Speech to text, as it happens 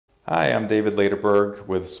Hi, I'm David Lederberg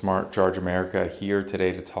with Smart Charge America, here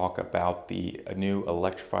today to talk about the new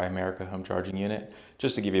Electrify America home charging unit.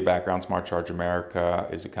 Just to give you a background, Smart Charge America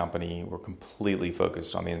is a company, we're completely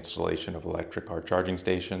focused on the installation of electric car charging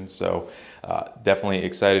stations. So definitely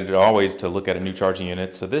excited always to look at a new charging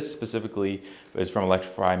unit. So this specifically is from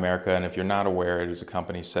Electrify America, and if you're not aware, it is a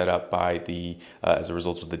company set up by as a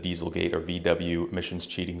result of the Dieselgate or VW emissions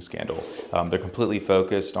cheating scandal. They're completely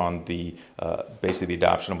focused on basically the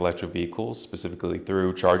adoption of electric vehicles, specifically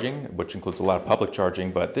through charging, which includes a lot of public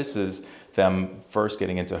charging, but this is them first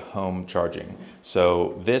getting into home charging. So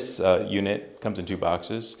this unit comes in two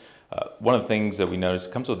boxes. One of the things that we noticed,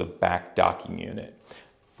 it comes with a back docking unit.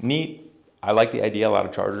 Neat. I like the idea. A lot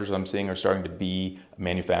of chargers I'm seeing are starting to be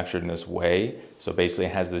manufactured in this way. So basically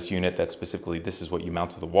it has this unit that specifically, this is what you mount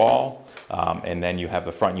to the wall. And then you have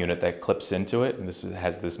the front unit that clips into it. And this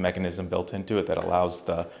has this mechanism built into it that allows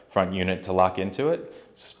the front unit to lock into it.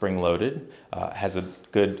 It's spring loaded. Has a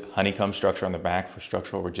good honeycomb structure on the back for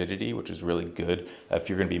structural rigidity, which is really good if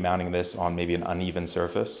you're going to be mounting this on maybe an uneven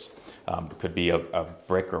surface. It could be a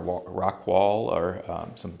brick or rock wall or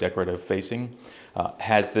some decorative facing.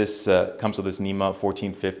 Comes with this NEMA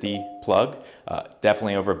 1450 plug.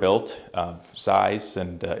 Definitely overbuilt size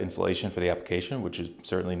and installation for the application, which is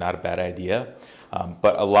certainly not a bad idea.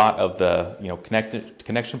 But a lot of the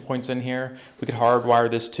connection points in here, we could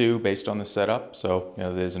hardwire this too based on the setup. So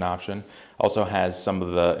there's an option. Also has some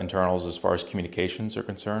of the internals as far as communications are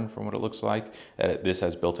concerned from what it looks like. This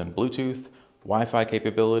has built-in Bluetooth, Wi-Fi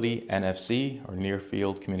capability, NFC or near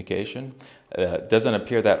field communication. Doesn't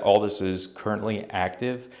appear that all this is currently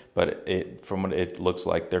active, but from what it looks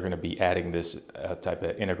like, they're going to be adding this type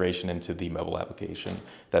of integration into the mobile application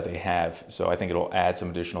that they have. So I think it'll add some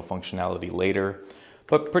additional functionality later.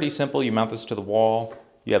 But pretty simple, you mount this to the wall.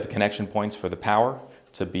 You have the connection points for the power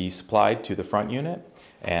to be supplied to the front unit.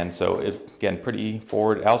 And so again, pretty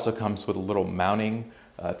forward. It also comes with a little mounting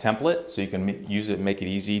template, so you can use it, make it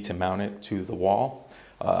easy to mount it to the wall.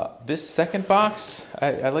 This second box,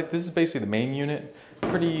 I like. This is basically the main unit.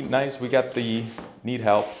 Pretty nice. We got the need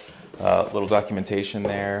help, little documentation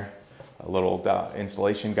there, a little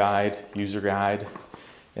installation guide, user guide,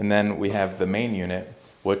 and then we have the main unit,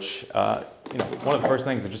 which one of the first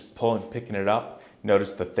things is just picking it up.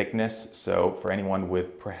 Notice the thickness. So for anyone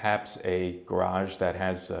with perhaps a garage that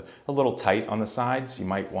has a little tight on the sides, you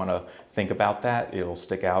might want to think about that. It'll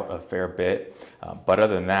stick out a fair bit. But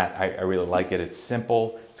other than that, I really like it. It's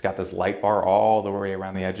simple. It's got this light bar all the way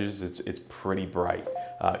around the edges. It's pretty bright,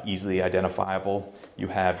 easily identifiable. You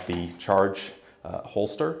have the charge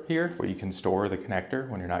holster here where you can store the connector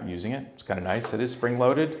when you're not using it. It's kind of nice. It is spring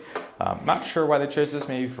loaded. Not sure why they chose this.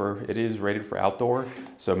 Maybe it is rated for outdoor,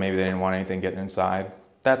 so maybe they didn't want anything getting inside.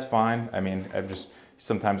 That's fine. I mean,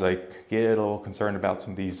 sometimes I get a little concerned about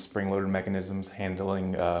some of these spring loaded mechanisms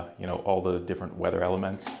handling all the different weather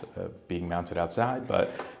elements being mounted outside, but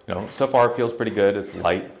so far it feels pretty good. It's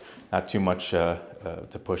light, not too much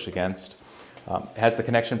to push against. It has the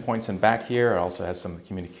connection points in back here. It also has some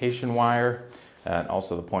communication wire and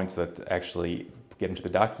also the points that actually get into the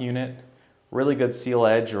docking unit. Really good seal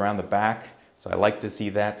edge around the back. So I like to see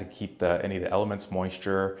that to keep any of the elements,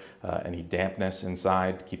 moisture, any dampness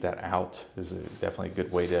inside, keep that out. This is definitely a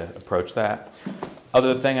good way to approach that.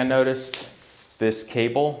 Other thing I noticed, this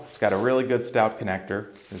cable, it's got a really good stout connector.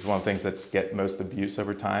 It's one of the things that get most abuse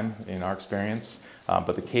over time in our experience.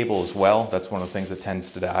 But the cable as well, that's one of the things that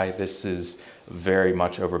tends to die. This is very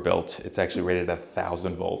much overbuilt. It's actually rated at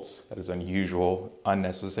 1,000 volts. That is unusual,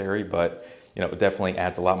 unnecessary, but it definitely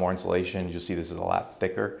adds a lot more insulation. You'll see this is a lot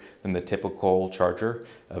thicker than the typical charger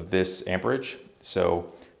of this amperage.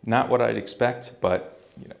 So not what I'd expect, but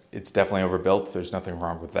it's definitely overbuilt. There's nothing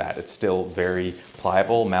wrong with that. It's still very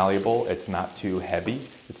pliable, malleable. It's not too heavy.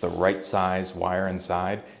 It's the right size wire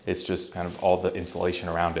inside. It's just kind of all the insulation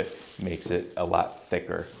around it makes it a lot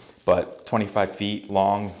thicker. But 25 feet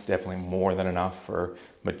long, definitely more than enough for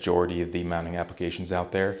majority of the mounting applications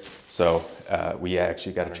out there. So we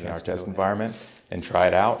actually got a chance to test environment and try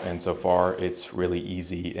it out. And so far, it's really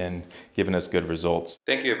easy and giving us good results.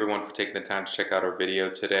 Thank you everyone for taking the time to check out our video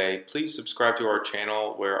today. Please subscribe to our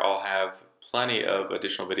channel where I'll have plenty of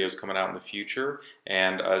additional videos coming out in the future.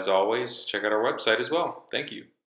 And as always, check out our website as well. Thank you.